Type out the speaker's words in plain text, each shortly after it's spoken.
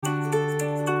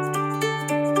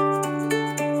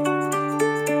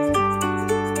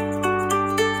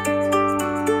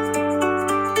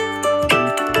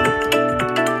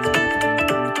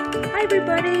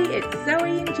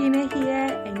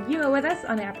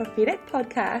Prophetic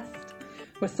Podcast.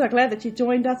 We're so glad that you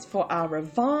joined us for our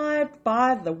Revived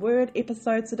by the Word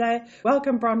episode today.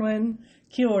 Welcome, Bronwyn.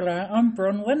 Kia ora, I'm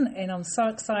Bronwyn, and I'm so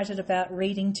excited about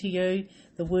reading to you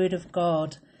the Word of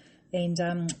God. And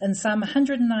in Psalm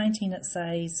 119 it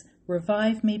says,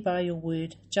 "Revive me by your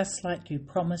word, just like you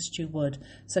promised you would."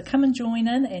 So come and join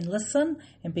in and listen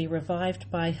and be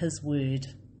revived by his word.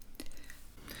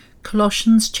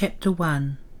 Colossians chapter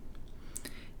 1.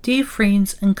 Dear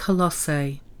friends in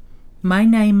Colossae, my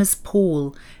name is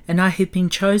Paul, and I have been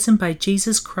chosen by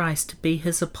Jesus Christ to be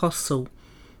his apostle,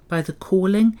 by the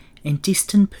calling and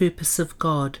destined purpose of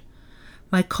God.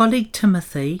 My colleague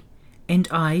Timothy and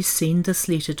I send this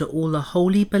letter to all the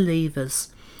holy believers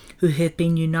who have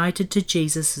been united to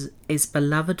Jesus as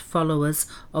beloved followers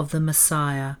of the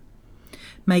Messiah.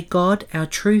 May God, our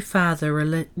true Father,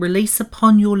 release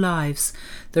upon your lives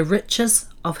the riches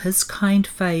of his kind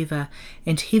favour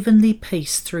and heavenly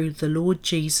peace through the Lord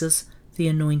Jesus, the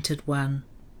Anointed One.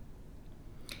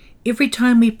 Every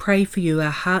time we pray for you, our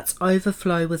hearts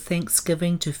overflow with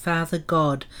thanksgiving to Father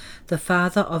God, the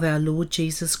Father of our Lord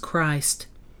Jesus Christ.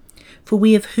 For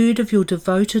we have heard of your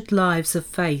devoted lives of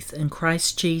faith in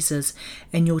Christ Jesus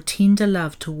and your tender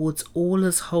love towards all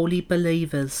his holy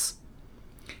believers.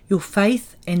 Your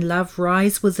faith and love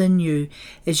rise within you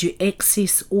as you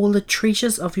access all the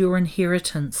treasures of your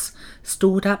inheritance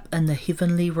stored up in the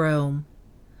heavenly realm.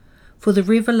 For the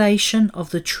revelation of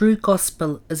the true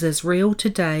gospel is as real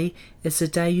today as the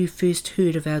day you first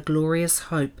heard of our glorious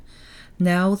hope,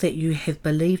 now that you have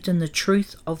believed in the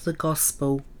truth of the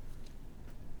gospel.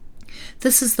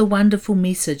 This is the wonderful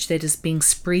message that is being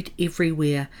spread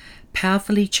everywhere,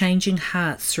 powerfully changing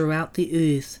hearts throughout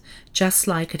the earth, just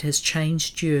like it has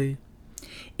changed you.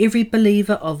 Every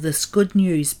believer of this good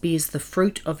news bears the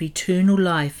fruit of eternal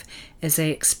life as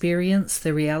they experience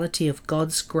the reality of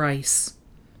God's grace.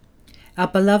 Our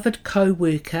beloved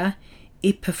co-worker,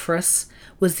 Epaphras,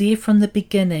 was there from the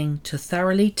beginning to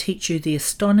thoroughly teach you the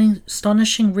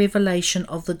astonishing revelation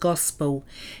of the gospel,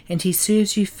 and he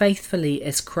serves you faithfully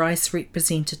as Christ's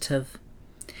representative.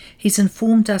 He's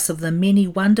informed us of the many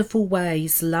wonderful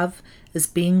ways love is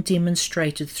being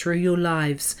demonstrated through your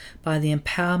lives by the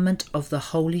empowerment of the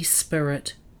Holy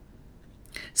Spirit.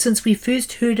 Since we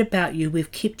first heard about you,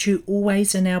 we've kept you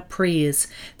always in our prayers,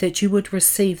 that you would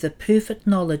receive the perfect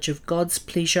knowledge of God's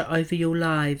pleasure over your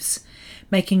lives,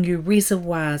 making you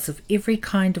reservoirs of every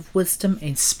kind of wisdom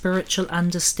and spiritual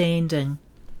understanding.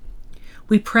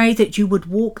 We pray that you would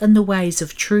walk in the ways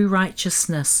of true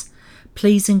righteousness,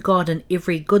 pleasing God in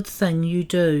every good thing you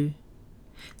do.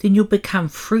 Then you'll become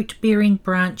fruit-bearing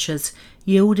branches,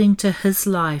 yielding to his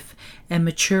life and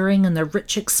maturing in the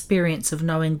rich experience of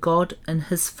knowing God in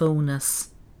his fullness.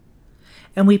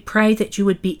 And we pray that you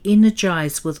would be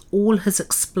energized with all his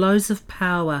explosive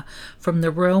power from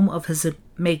the realm of his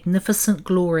magnificent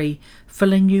glory,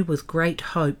 filling you with great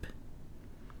hope.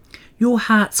 Your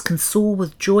hearts can soar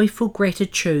with joyful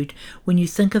gratitude when you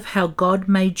think of how God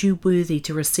made you worthy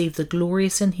to receive the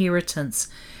glorious inheritance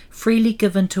freely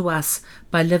given to us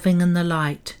by living in the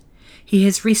light. He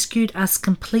has rescued us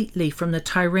completely from the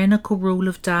tyrannical rule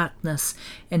of darkness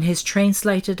and has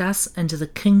translated us into the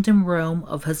kingdom realm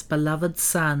of his beloved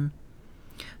Son.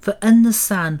 For in the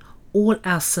Son all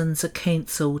our sins are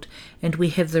cancelled, and we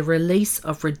have the release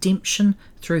of redemption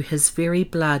through his very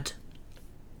blood.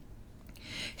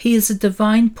 He is a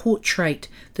divine portrait,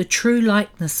 the true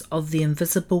likeness of the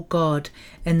invisible God,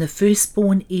 and the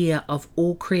firstborn heir of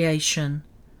all creation.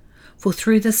 For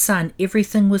through the Son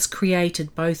everything was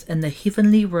created, both in the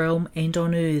heavenly realm and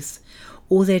on earth,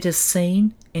 all that is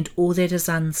seen and all that is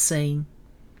unseen.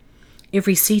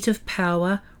 Every seat of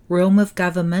power, realm of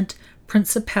government,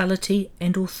 principality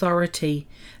and authority,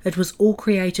 it was all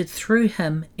created through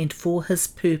him and for his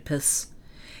purpose.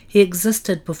 He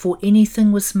existed before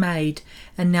anything was made,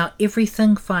 and now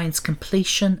everything finds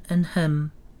completion in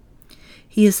him.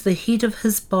 He is the head of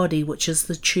his body, which is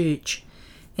the church.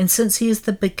 And since he is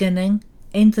the beginning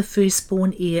and the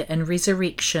firstborn heir in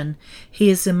resurrection, he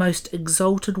is the most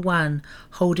exalted one,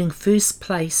 holding first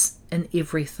place in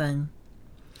everything.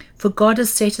 For God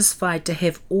is satisfied to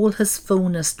have all his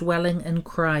fullness dwelling in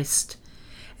Christ,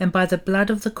 and by the blood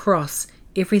of the cross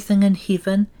everything in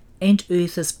heaven and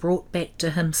earth is brought back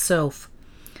to himself,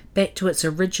 back to its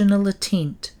original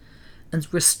intent, and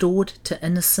restored to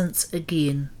innocence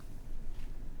again.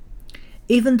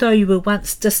 Even though you were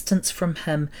once distant from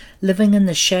him, living in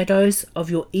the shadows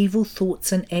of your evil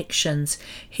thoughts and actions,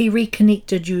 he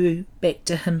reconnected you back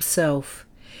to himself.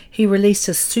 He released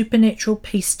his supernatural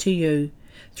peace to you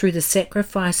through the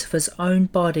sacrifice of his own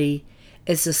body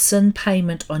as a sin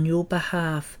payment on your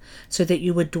behalf, so that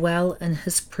you would dwell in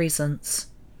his presence.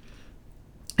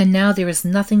 And now there is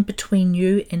nothing between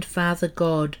you and Father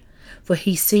God, for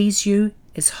he sees you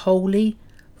as holy,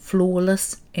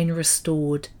 flawless, and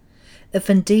restored. If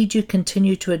indeed you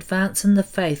continue to advance in the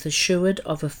faith, assured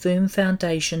of a firm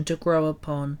foundation to grow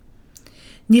upon.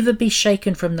 Never be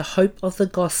shaken from the hope of the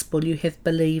gospel you have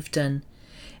believed in,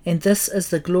 and this is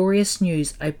the glorious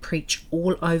news I preach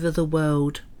all over the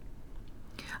world.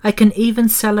 I can even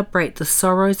celebrate the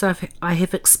sorrows I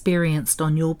have experienced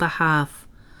on your behalf,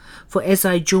 for as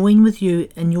I join with you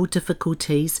in your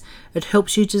difficulties, it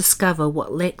helps you discover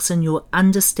what lacks in your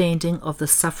understanding of the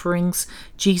sufferings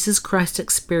Jesus Christ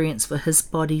experienced for his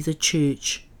body, the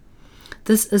church.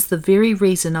 This is the very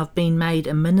reason I've been made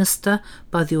a minister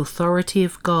by the authority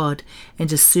of God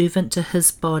and a servant to his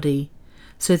body,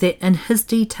 so that in his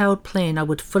detailed plan I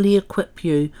would fully equip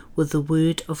you with the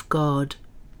word of God.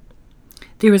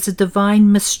 There is a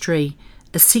divine mystery,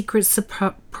 a secret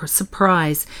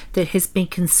surprise that has been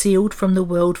concealed from the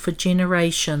world for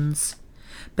generations,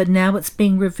 but now it's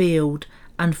being revealed,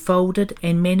 unfolded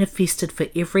and manifested for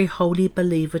every holy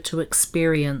believer to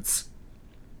experience.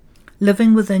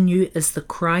 Living within you is the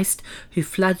Christ who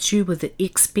floods you with the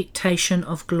expectation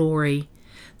of glory.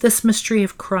 This mystery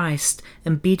of Christ,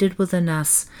 embedded within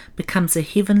us, becomes a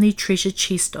heavenly treasure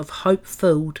chest of hope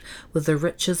filled with the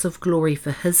riches of glory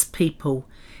for his people,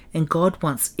 and God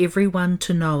wants everyone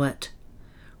to know it.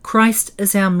 Christ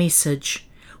is our message.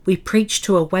 We preach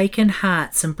to awaken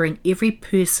hearts and bring every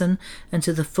person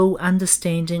into the full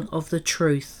understanding of the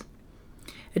truth.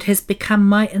 It has become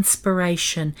my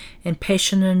inspiration and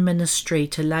passion in ministry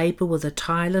to labour with a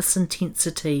tireless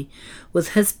intensity,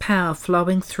 with his power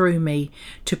flowing through me,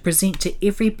 to present to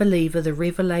every believer the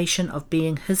revelation of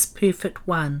being his perfect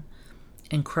one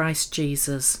in Christ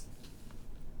Jesus.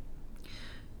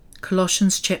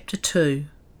 Colossians chapter 2.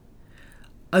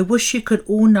 I wish you could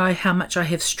all know how much I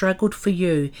have struggled for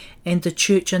you and the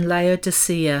church in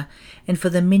Laodicea, and for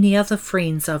the many other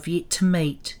friends I've yet to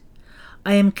meet.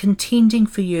 I am contending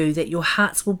for you that your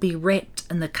hearts will be wrapped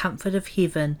in the comfort of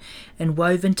heaven and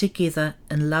woven together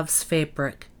in love's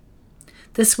fabric.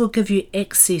 This will give you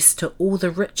access to all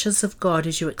the riches of God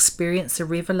as you experience the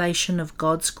revelation of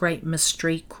God's great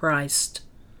mystery, Christ.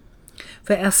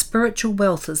 For our spiritual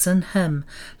wealth is in him,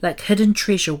 like hidden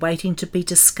treasure waiting to be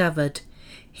discovered,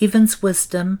 heaven's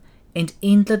wisdom and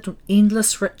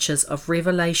endless riches of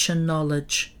revelation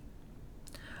knowledge.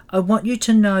 I want you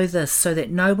to know this so that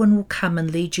no one will come and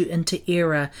lead you into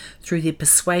error through their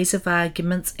persuasive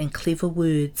arguments and clever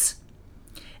words.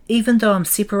 Even though I'm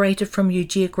separated from you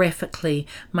geographically,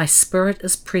 my spirit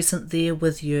is present there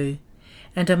with you,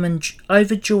 and I'm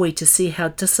overjoyed to see how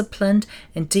disciplined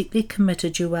and deeply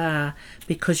committed you are,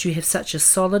 because you have such a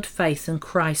solid faith in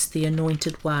Christ, the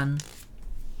Anointed One.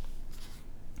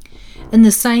 In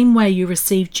the same way you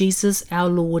received Jesus our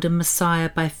Lord and Messiah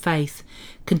by faith,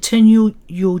 continue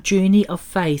your journey of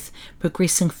faith,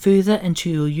 progressing further into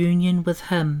your union with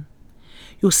him.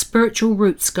 Your spiritual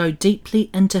roots go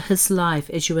deeply into his life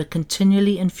as you are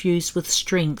continually infused with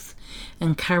strength,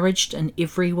 encouraged in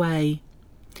every way.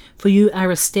 For you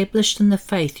are established in the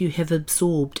faith you have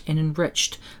absorbed and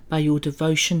enriched by your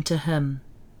devotion to him.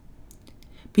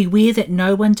 Beware that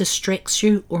no one distracts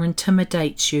you or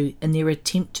intimidates you in their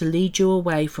attempt to lead you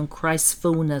away from Christ's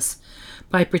fullness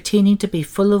by pretending to be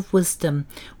full of wisdom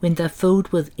when they're filled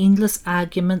with endless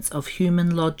arguments of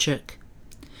human logic.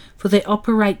 For they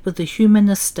operate with the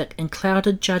humanistic and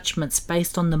clouded judgments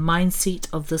based on the mindset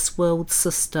of this world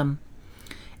system,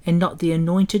 and not the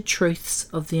anointed truths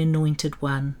of the Anointed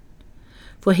One.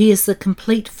 For he is the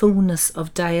complete fullness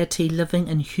of deity living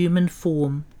in human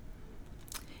form,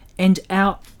 and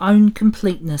our own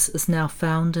completeness is now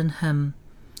found in him.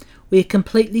 We are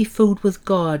completely filled with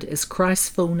God as Christ's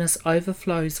fullness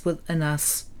overflows within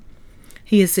us.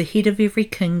 He is the head of every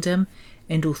kingdom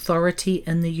and authority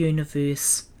in the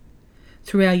universe.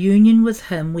 Through our union with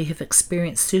him, we have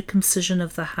experienced circumcision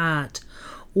of the heart.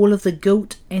 All of the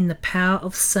guilt and the power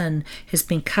of sin has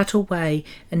been cut away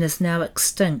and is now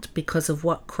extinct because of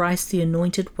what Christ the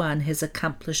Anointed One has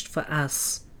accomplished for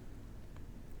us.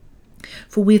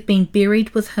 For we've been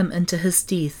buried with him into his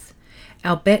death.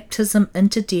 Our baptism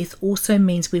into death also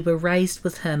means we were raised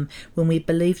with him when we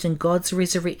believed in God's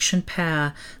resurrection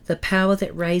power, the power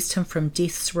that raised him from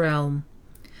death's realm.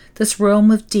 This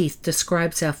realm of death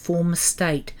describes our former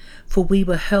state, for we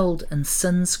were held in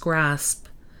sin's grasp.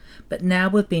 But now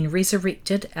we've been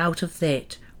resurrected out of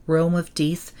that realm of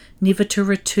death, never to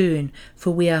return,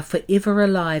 for we are forever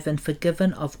alive and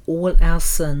forgiven of all our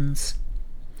sins.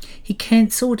 He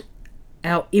cancelled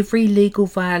our every legal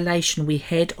violation we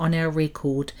had on our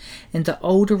record, and the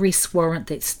old arrest warrant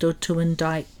that stood to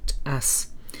indict us.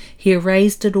 He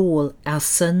erased it all, our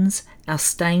sins, our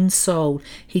stained soul.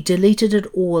 He deleted it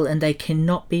all, and they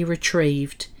cannot be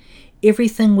retrieved.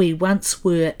 Everything we once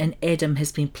were in Adam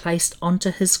has been placed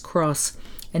onto his cross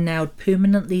and nailed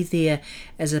permanently there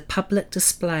as a public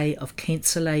display of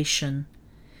cancellation.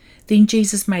 Then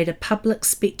Jesus made a public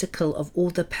spectacle of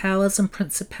all the powers and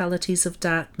principalities of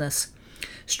darkness,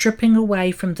 stripping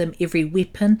away from them every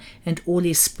weapon and all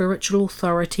their spiritual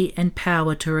authority and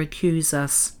power to accuse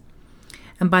us.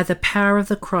 And by the power of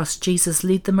the cross, Jesus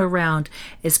led them around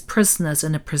as prisoners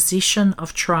in a procession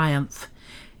of triumph.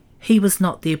 He was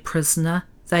not their prisoner,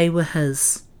 they were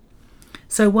his.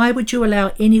 So why would you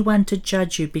allow anyone to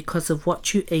judge you because of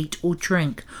what you eat or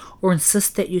drink, or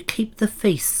insist that you keep the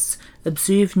feasts,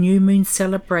 observe new moon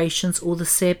celebrations or the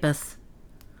Sabbath?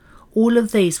 All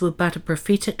of these were but a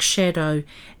prophetic shadow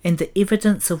and the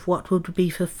evidence of what would be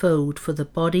fulfilled, for the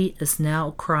body is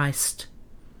now Christ.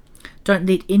 Don't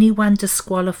let anyone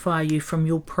disqualify you from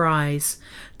your prize.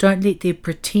 Don't let their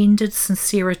pretended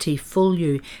sincerity fool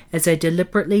you as they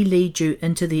deliberately lead you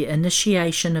into the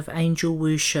initiation of angel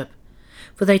worship,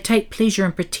 for they take pleasure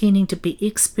in pretending to be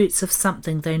experts of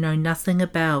something they know nothing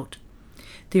about.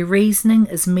 Their reasoning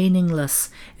is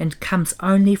meaningless and comes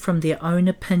only from their own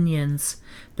opinions,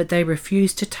 but they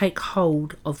refuse to take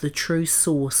hold of the true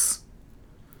source.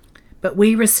 But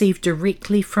we receive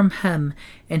directly from him,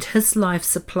 and his life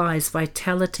supplies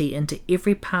vitality into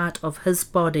every part of his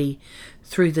body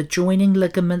through the joining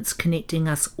ligaments connecting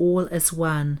us all as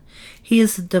one. He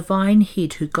is the divine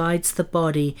head who guides the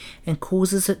body and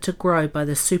causes it to grow by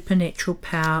the supernatural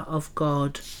power of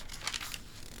God.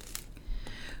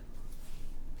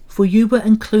 For you were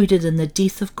included in the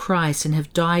death of Christ and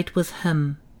have died with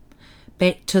him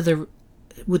to the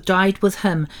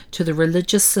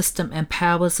religious system and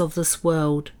powers of this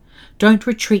world. Don't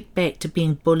retreat back to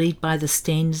being bullied by the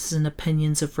standards and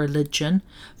opinions of religion.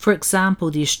 For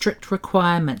example, their strict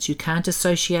requirements: you can't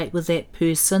associate with that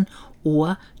person,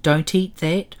 or don't eat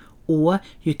that, or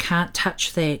you can't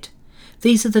touch that.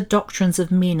 These are the doctrines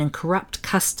of men and corrupt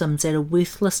customs that are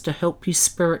worthless to help you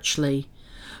spiritually.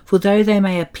 For though they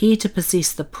may appear to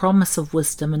possess the promise of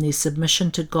wisdom in their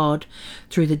submission to God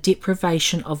through the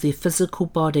deprivation of their physical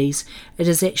bodies, it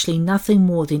is actually nothing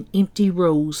more than empty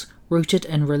rules rooted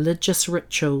in religious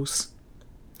rituals.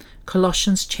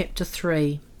 Colossians chapter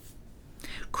 3.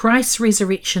 Christ's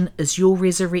resurrection is your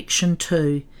resurrection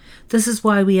too. This is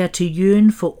why we are to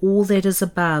yearn for all that is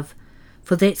above,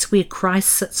 for that's where Christ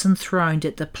sits enthroned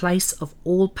at the place of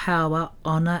all power,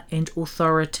 honour and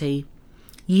authority.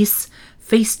 Yes,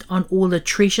 feast on all the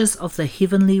treasures of the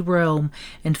heavenly realm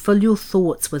and fill your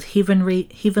thoughts with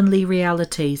heavenly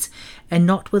realities and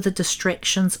not with the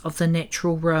distractions of the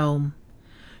natural realm.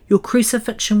 Your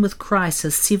crucifixion with Christ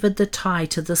has severed the tie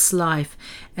to this life,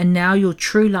 and now your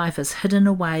true life is hidden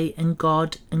away in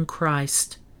God in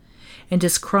Christ. And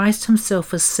as Christ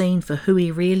himself is seen for who he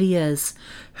really is,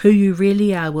 who you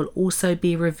really are will also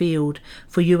be revealed,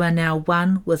 for you are now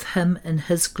one with him in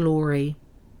his glory.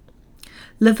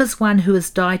 Live as one who has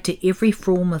died to every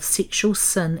form of sexual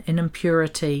sin and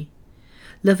impurity.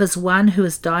 Live as one who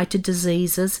has died to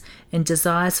diseases and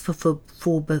desires for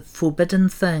forbidden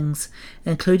things,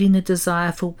 including the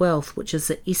desire for wealth, which is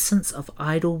the essence of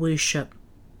idol worship.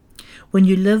 When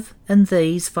you live in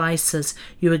these vices,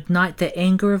 you ignite the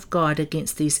anger of God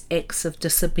against these acts of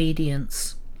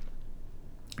disobedience.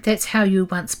 That's how you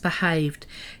once behaved,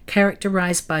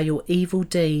 characterized by your evil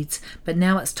deeds, but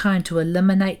now it's time to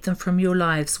eliminate them from your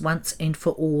lives once and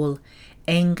for all.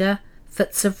 Anger,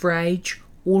 fits of rage,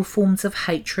 all forms of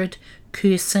hatred,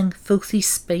 cursing, filthy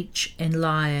speech and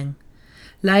lying.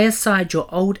 Lay aside your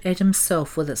old Adam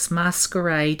self with its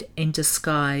masquerade and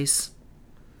disguise.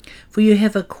 For you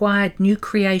have acquired new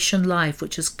creation life,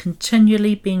 which is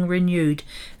continually being renewed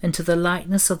into the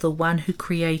likeness of the one who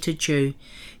created you,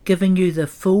 giving you the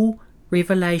full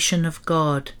revelation of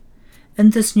God.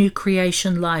 In this new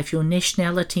creation life, your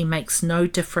nationality makes no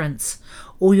difference,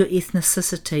 or your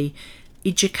ethnicity,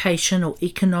 education or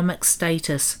economic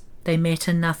status, they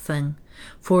matter nothing,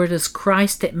 for it is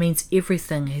Christ that means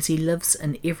everything as he lives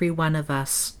in every one of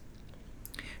us.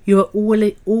 You are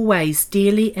always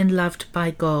dearly and loved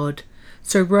by God,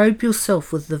 so robe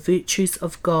yourself with the virtues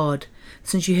of God,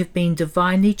 since you have been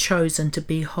divinely chosen to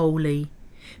be holy.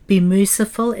 Be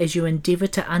merciful as you endeavour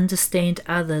to understand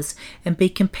others, and be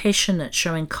compassionate,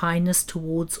 showing kindness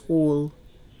towards all.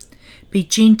 Be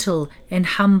gentle and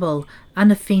humble,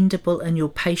 unoffendable in your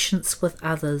patience with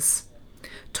others.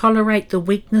 Tolerate the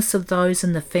weakness of those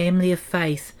in the family of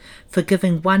faith,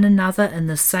 forgiving one another in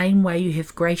the same way you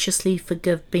have graciously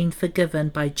been forgiven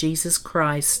by Jesus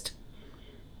Christ.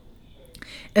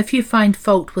 If you find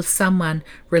fault with someone,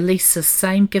 release the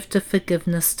same gift of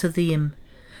forgiveness to them.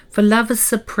 For love is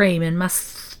supreme and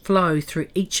must flow through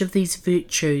each of these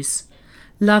virtues.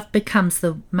 Love becomes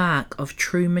the mark of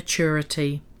true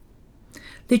maturity.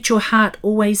 Let your heart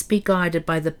always be guided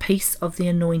by the peace of the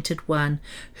Anointed One,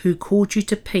 who called you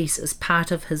to peace as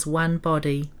part of his one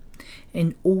body.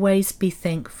 And always be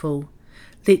thankful.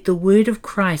 Let the word of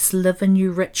Christ live in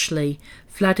you richly,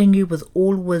 flooding you with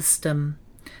all wisdom.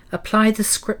 Apply the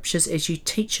scriptures as you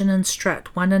teach and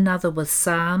instruct one another with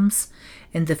psalms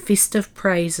and the festive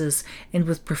praises, and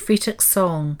with prophetic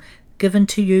song given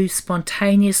to you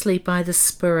spontaneously by the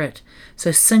Spirit.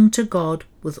 So sing to God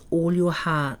with all your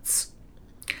hearts.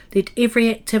 Let every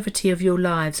activity of your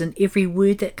lives and every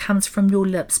word that comes from your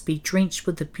lips be drenched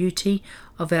with the beauty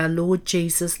of our Lord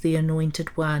Jesus, the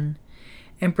Anointed One,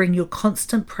 and bring your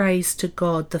constant praise to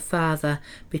God the Father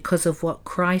because of what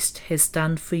Christ has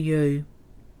done for you.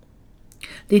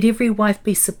 Let every wife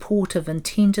be supportive and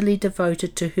tenderly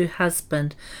devoted to her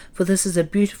husband, for this is a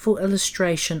beautiful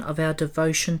illustration of our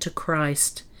devotion to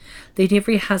Christ. Let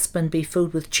every husband be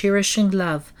filled with cherishing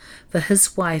love for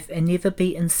his wife and never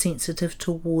be insensitive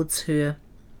towards her.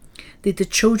 Let the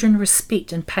children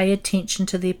respect and pay attention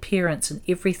to their parents in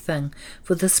everything,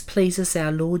 for this pleases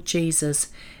our Lord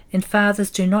Jesus. And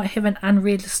fathers, do not have an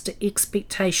unrealistic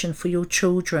expectation for your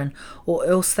children, or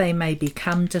else they may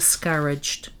become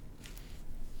discouraged.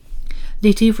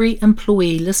 Let every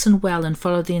employee listen well and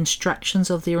follow the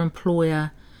instructions of their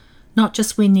employer, not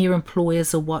just when their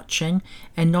employers are watching,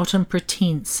 and not in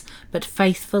pretense, but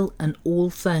faithful in all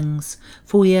things.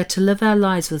 For we are to live our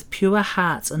lives with pure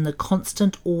hearts in the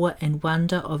constant awe and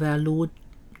wonder of our Lord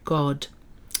God.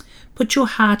 Put your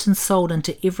heart and soul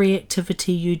into every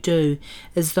activity you do,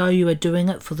 as though you are doing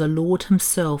it for the Lord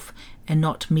himself and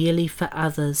not merely for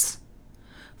others.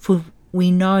 For we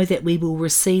know that we will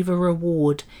receive a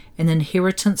reward, an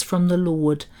inheritance from the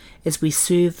Lord, as we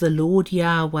serve the Lord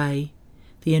Yahweh,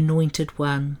 the Anointed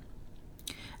One.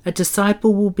 A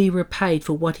disciple will be repaid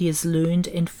for what he has learned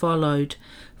and followed,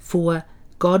 for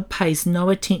God pays no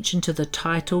attention to the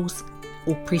titles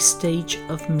or prestige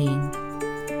of men.